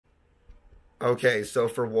Okay, so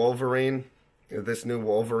for Wolverine, this new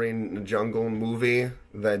Wolverine jungle movie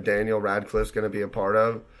that Daniel Radcliffe's going to be a part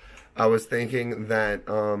of, I was thinking that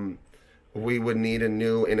we would need a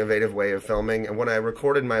new innovative way of filming. And when I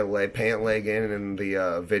recorded my pant leg in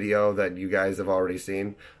the video that you guys have already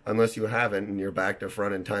seen, unless you haven't and you're back to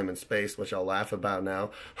front in time and space, which I'll laugh about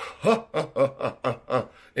now.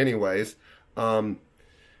 Anyways,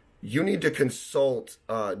 you need to consult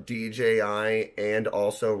DJI and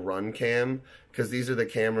also RunCam, because these are the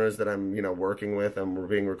cameras that I'm, working with, and we're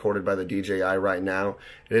being recorded by the DJI right now.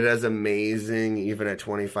 And it has amazing, even at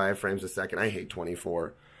 25 frames a second. I hate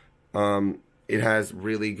 24. It has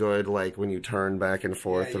really good, like, when you turn back and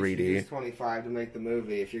forth, 3D. You use 25 to make the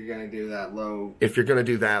movie if you're going to do that low. If you're going to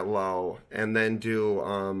do that low, and then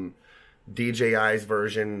do DJI's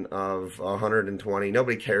version of 120.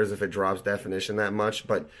 Nobody cares if it drops definition that much,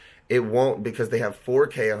 but it won't, because they have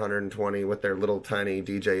 4K 120 with their little tiny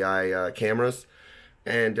DJI cameras.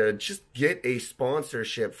 And just get a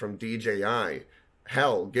sponsorship from DJI.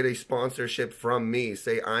 Hell, get a sponsorship from me.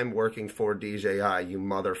 Say I'm working for DJI, you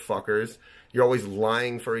motherfuckers. You're always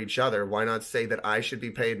lying for each other. Why not say that I should be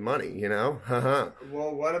paid money, you know?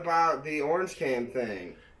 Well, what about the Orange Cam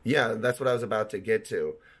thing? Yeah, that's what I was about to get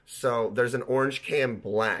to. So there's an Orange Cam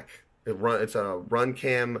Black. It's a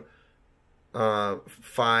RunCam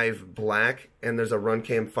 5 Black, and there's a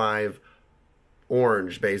RunCam 5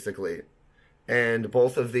 Orange, basically. And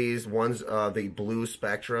both of these, one's the blue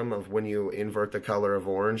spectrum of when you invert the color of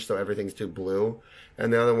orange, so everything's too blue.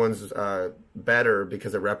 And the other one's better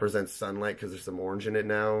because it represents sunlight, because there's some orange in it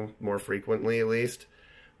now, more frequently at least.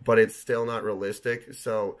 But it's still not realistic.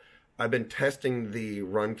 So I've been testing the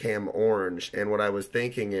RunCam Orange, and what I was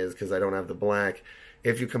thinking is, because I don't have the black,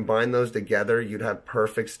 if you combine those together, you'd have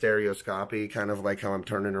perfect stereoscopy, kind of like how I'm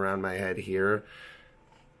turning around my head here.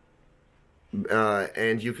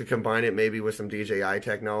 And you could combine it maybe with some DJI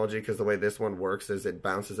technology, because the way this one works is it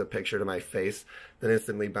bounces a picture to my face, then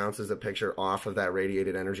instantly bounces a picture off of that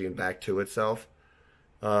radiated energy and back to itself.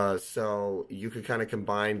 So you could kind of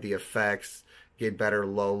combine the effects, get better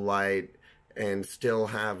low light, and still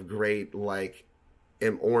have great, like,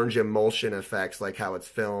 orange emulsion effects, like how it's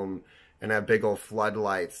filmed, and have big old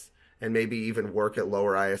floodlights, and maybe even work at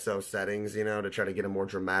lower ISO settings, to try to get a more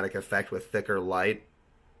dramatic effect with thicker light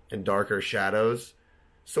and darker shadows.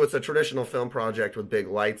 So it's a traditional film project with big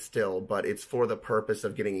light still, but it's for the purpose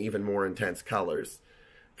of getting even more intense colors.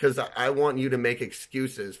 Because I want you to make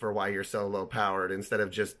excuses for why you're so low powered, instead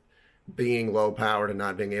of just being low powered and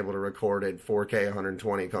not being able to record at 4K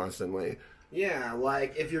 120 constantly. Yeah,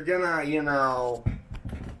 like if you're gonna,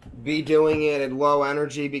 be doing it at low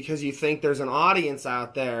energy because you think there's an audience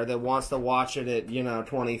out there that wants to watch it at,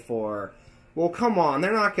 24. Well, come on,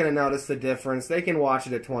 they're not going to notice the difference. They can watch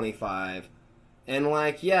it at 25. And,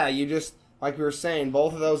 you just, like we were saying,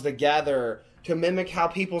 both of those together to mimic how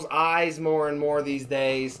people's eyes more and more these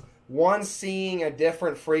days, one seeing a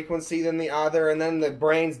different frequency than the other, and then the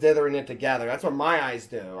brain's dithering it together. That's what my eyes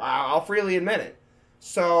do. I'll freely admit it.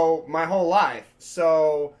 So, my whole life.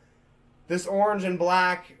 So, this orange and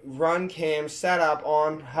black RunCam setup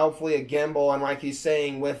on, hopefully, a gimbal, and like he's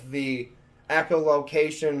saying, with the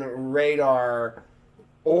echolocation radar,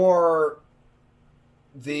 or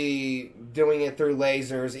the doing it through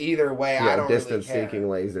lasers. Either way, I don't really care. Distance seeking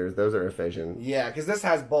lasers, those are efficient. Yeah, because this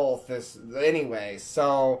has both. This anyway.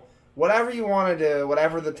 So whatever you want to do,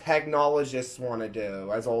 whatever the technologists want to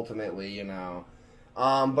do, as ultimately,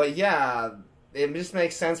 But yeah, it just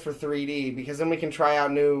makes sense for 3D, because then we can try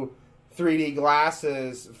out new 3D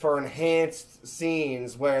glasses for enhanced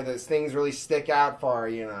scenes where the things really stick out far,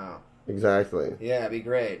 Exactly. Yeah, it'd be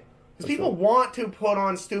great. Because people want to put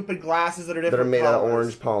on stupid glasses that are different colors. That are made colors. out of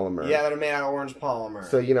orange polymer. Yeah, that are made out of orange polymer.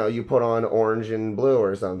 So, you put on orange and blue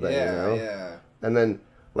or something, Yeah. And then,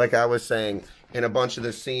 like I was saying, in a bunch of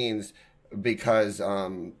the scenes, because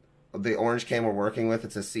the orange cam we're working with,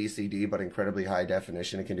 it's a CCD, but incredibly high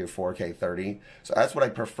definition. It can do 4K 30. So that's what I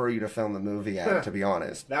prefer you to film the movie at, to be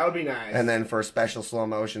honest. That would be nice. And then for special slow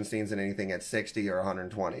motion scenes and anything at 60 or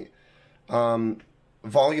 120.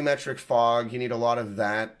 Volumetric fog, you need a lot of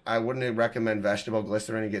that. I wouldn't recommend vegetable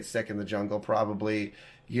glycerin. You get sick in the jungle, probably.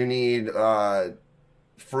 You need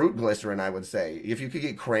fruit glycerin, I would say. If you could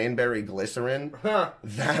get cranberry glycerin,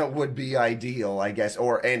 that would be ideal, I guess.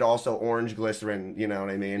 And also orange glycerin, you know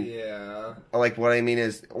what I mean? Yeah. Like, what I mean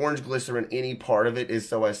is, orange glycerin, any part of it is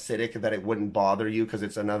so acidic that it wouldn't bother you, because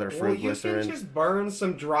it's another fruit glycerin. You can just burn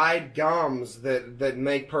some dried gums that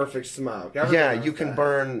make perfect smoke. Yeah, you can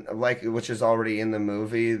burn, which is already in the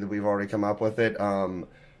movie, that we've already come up with it,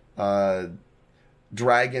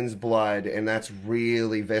 dragon's blood, and that's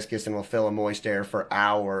really viscous and will fill a moist air for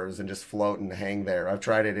hours and just float and hang there. I've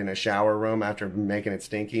tried it in a shower room after making it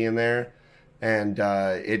stinky in there, and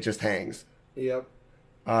it just hangs. Yep.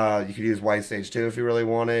 You could use white sage too if you really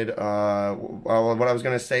wanted. Well, what I was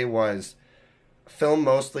going to say was film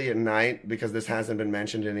mostly at night, because this hasn't been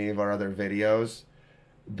mentioned in any of our other videos,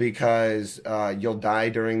 because you'll die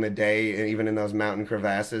during the day, and even in those mountain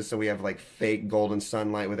crevasses. So we have like fake golden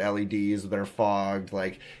sunlight with LEDs that are fogged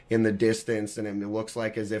like in the distance, and it looks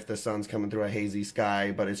like as if the sun's coming through a hazy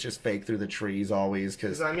sky, but it's just fake through the trees always.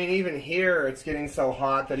 Because I mean, even here it's getting so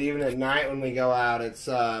hot that even at night when we go out, it's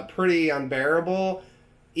pretty unbearable.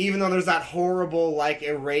 Even though there's that horrible, like,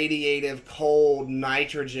 irradiative, cold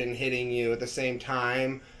nitrogen hitting you at the same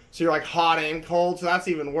time. So you're, like, hot and cold, so that's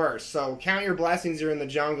even worse. So count your blessings you're in the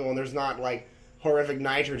jungle and there's not, like, horrific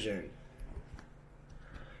nitrogen.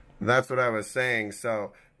 That's what I was saying.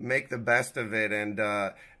 So make the best of it. And,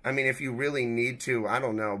 I mean, if you really need to, I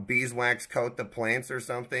don't know, beeswax coat the plants or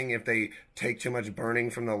something if they take too much burning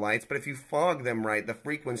from the lights. But if you fog them right, the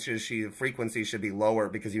frequency should be lower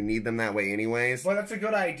because you need them that way anyways. Well, that's a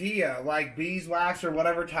good idea. Like beeswax or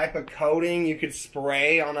whatever type of coating you could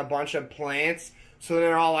spray on a bunch of plants so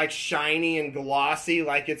they're all like shiny and glossy,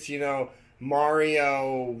 like it's, you know,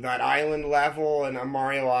 Mario, that island level in a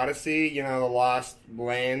Mario Odyssey, you know, the Lost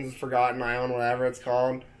Lands, Forgotten Island, whatever it's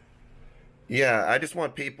called. Yeah, I just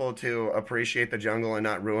want people to appreciate the jungle and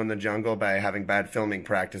not ruin the jungle by having bad filming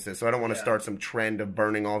practices. So I don't want to start some trend of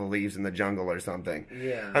burning all the leaves in the jungle or something.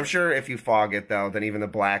 Yeah. I'm sure if you fog it, though, then even the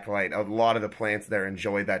black light, a lot of the plants there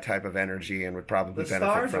enjoy that type of energy and would probably benefit from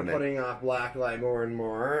it. The stars are putting off black light more and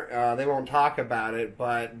more. They won't talk about it,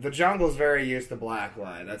 but the jungle's very used to black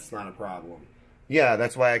light. That's not a problem. Yeah,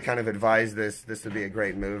 that's why I kind of advise this to be a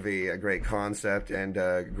great movie, a great concept, and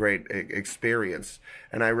a great experience.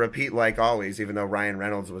 And I repeat, like always, even though Ryan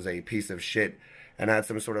Reynolds was a piece of shit and had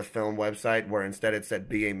some sort of film website where instead it said,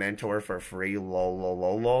 be a mentor for free, lol, lol,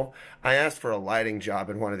 lol, lol, I asked for a lighting job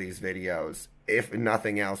in one of these videos, if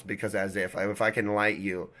nothing else, because as if I can light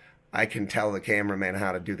you, I can tell the cameraman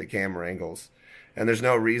how to do the camera angles. And there's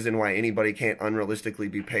no reason why anybody can't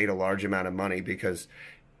unrealistically be paid a large amount of money, because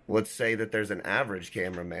let's say that there's an average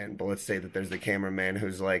cameraman, but let's say that there's the cameraman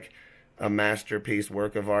who's like a masterpiece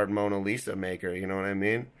work of art Mona Lisa maker, you know what I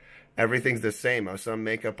mean? Everything's the same. Some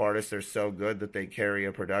makeup artists are so good that they carry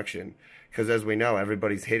a production, because as we know,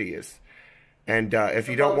 everybody's hideous. And if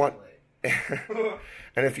you don't want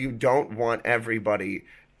and if you don't want everybody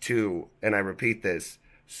to, and I repeat this,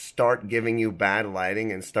 start giving you bad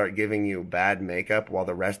lighting and start giving you bad makeup while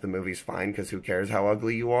the rest of the movie's fine, because who cares how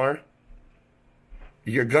ugly you are,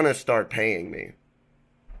 you're gonna start paying me.